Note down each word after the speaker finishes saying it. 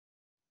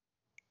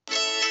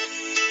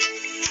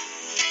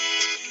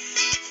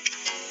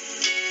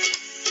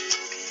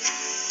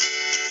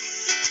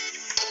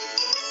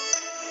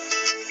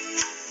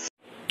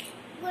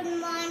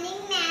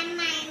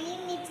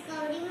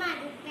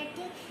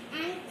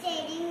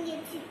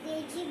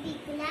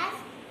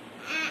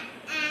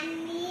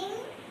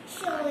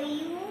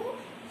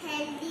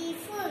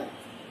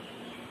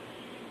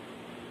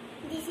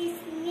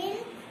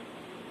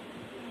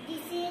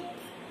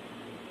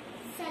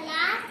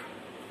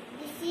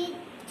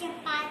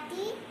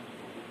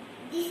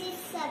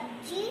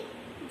sabji.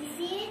 This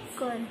is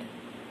curd.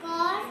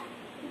 curd.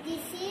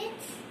 This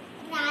is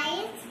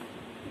rice.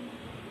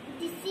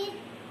 This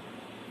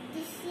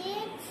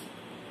is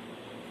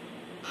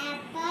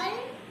apple.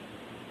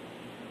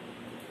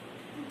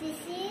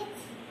 This is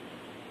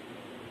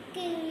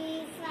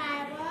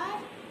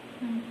cauliflower.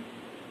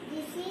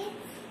 This is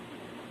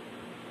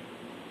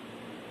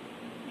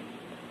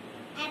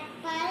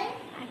apple.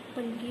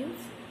 Apple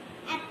gives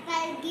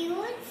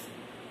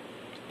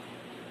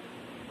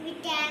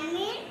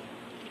vitamin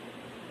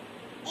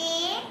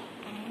A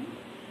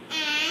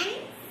and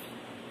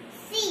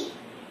C.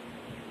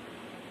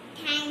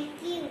 Thank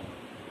you.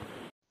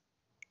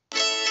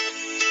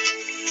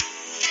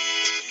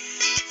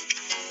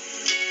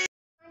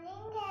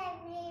 Morning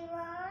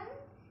everyone.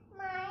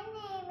 My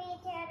name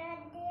is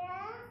Aradhya.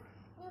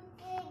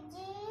 UKG.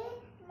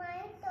 My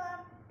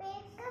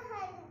topic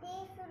healthy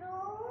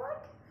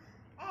fruit.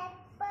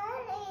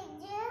 Apple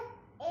is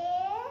a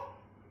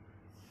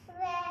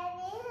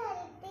very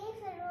healthy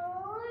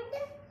fruit.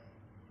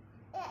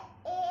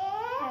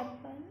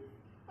 apple.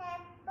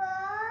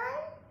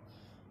 Apple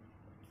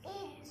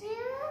is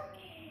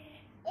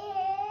a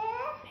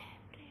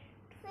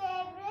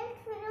favorite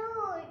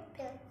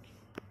fruit.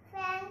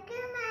 Thank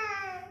you,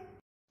 ma'am.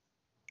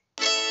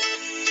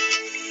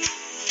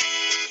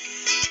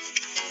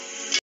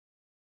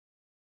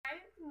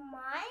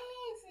 My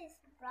name is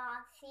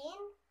Prasin.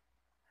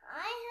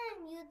 I am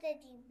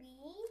UKGB.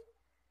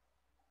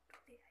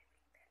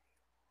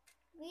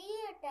 We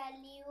will tell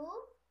you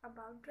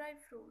About dry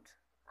fruits.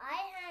 I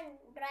have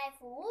dry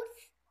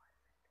fruits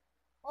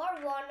or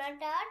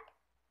walnut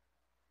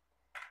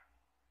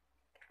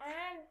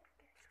and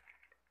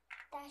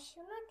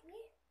cashew nut.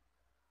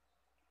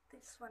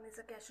 This one is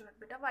a cashew nut,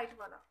 beta, white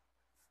wala.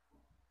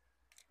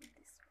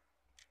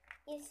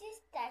 This is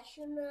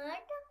cashew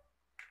nut.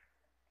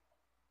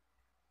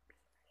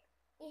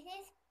 This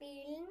is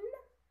peel.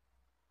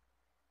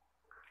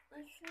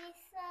 This is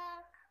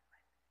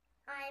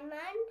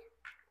almond,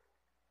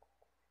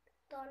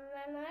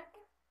 nut,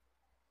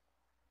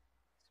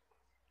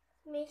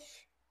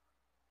 mish,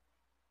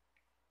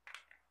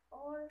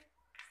 or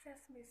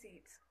Sesame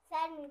seeds.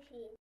 sesame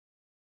seed.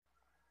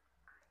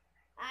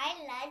 I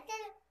like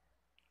the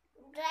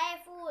dry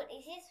food.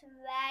 It is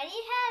very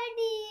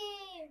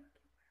healthy.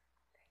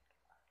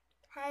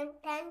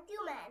 Thank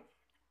you, man.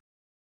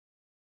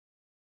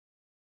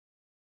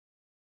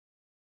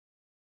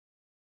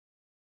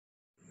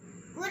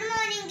 Good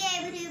morning,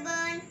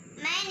 everyone.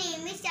 My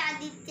name is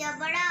Aditya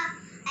Bada.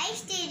 I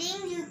study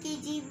in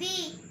UKGB.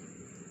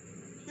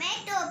 My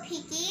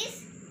topic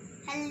is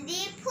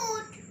healthy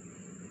food.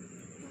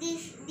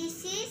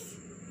 This is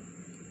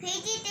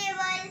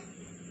vegetable,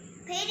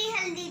 very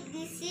healthy.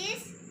 This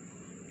is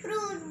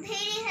fruit,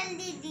 very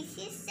healthy. This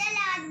is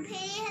salad,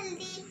 very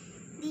healthy.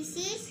 This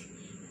is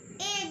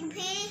egg,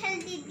 very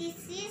healthy. This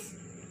is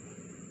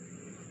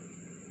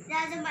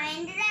rajma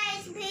and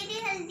rice, very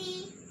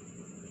healthy.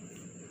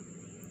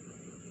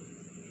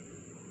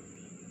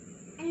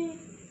 And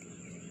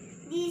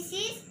this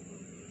is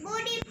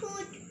body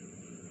food.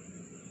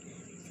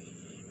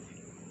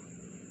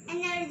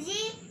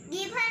 Energy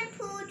given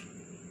food.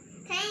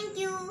 Thank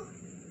you.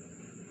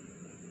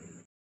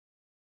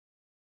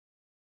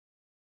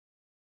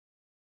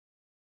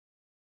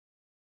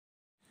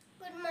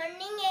 Good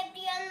morning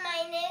everyone. My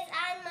name is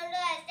Anmalo.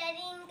 I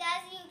study in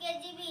class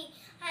UKGB.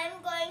 I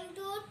am going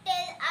to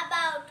tell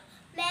about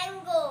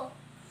mango.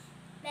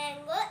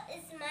 Mango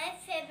is my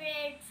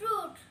favorite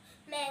fruit.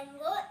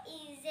 Mango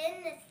is a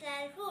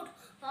national fruit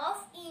of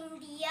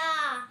India.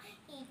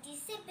 It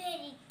is a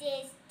very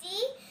tasty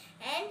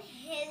and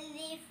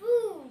healthy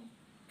food.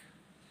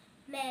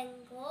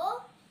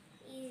 Mango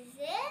is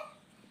a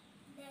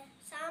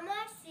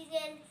summer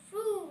season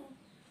fruit.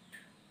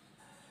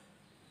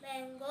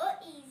 Mango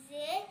is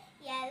a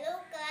yellow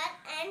color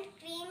and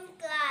cream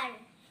color.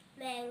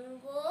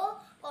 Mango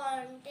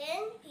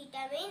contains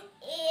vitamin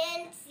A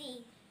and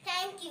C.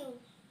 Thank you.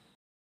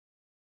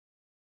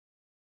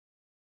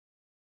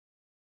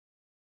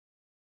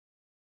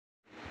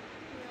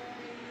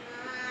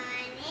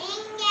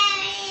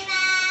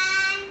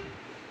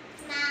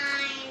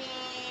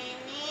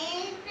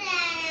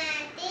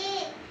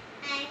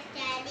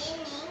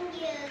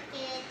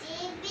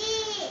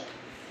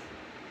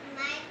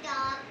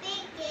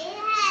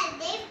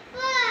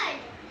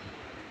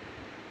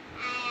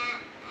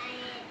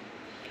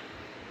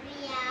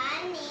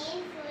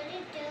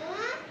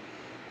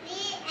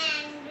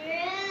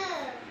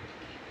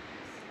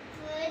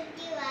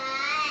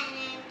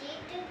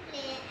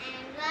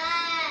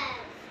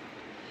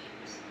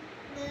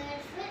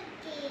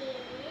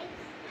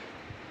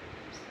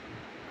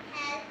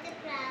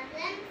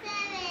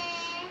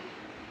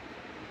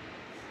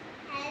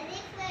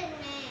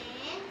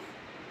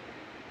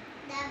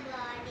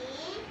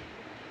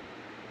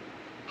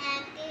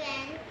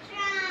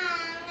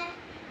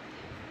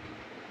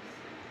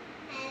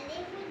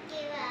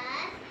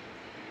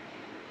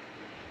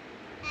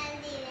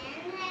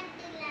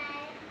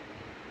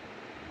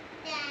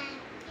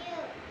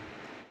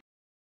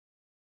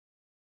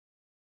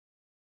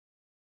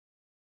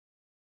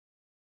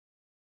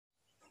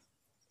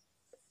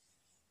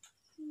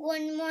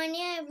 Good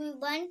morning,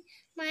 everyone.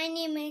 My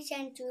name is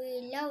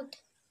Sanjay Loud.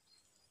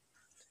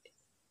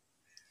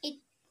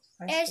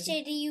 I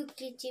study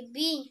UKGB.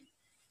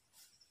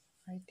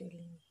 I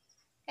telling.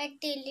 I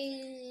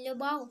tell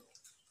about.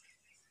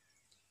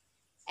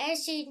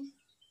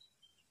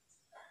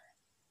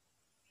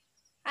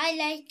 I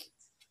like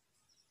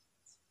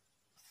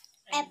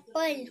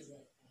apple.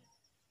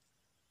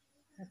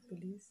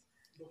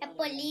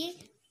 Apple is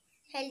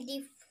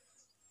healthy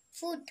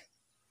food.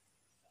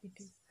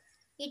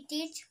 It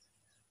is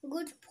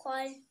good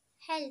for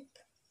health.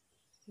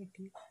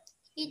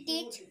 It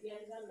is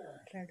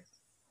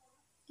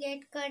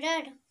red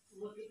color.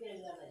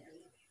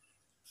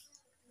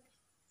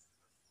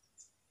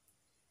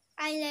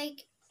 I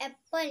like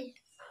apple.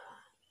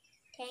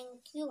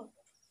 Thank you.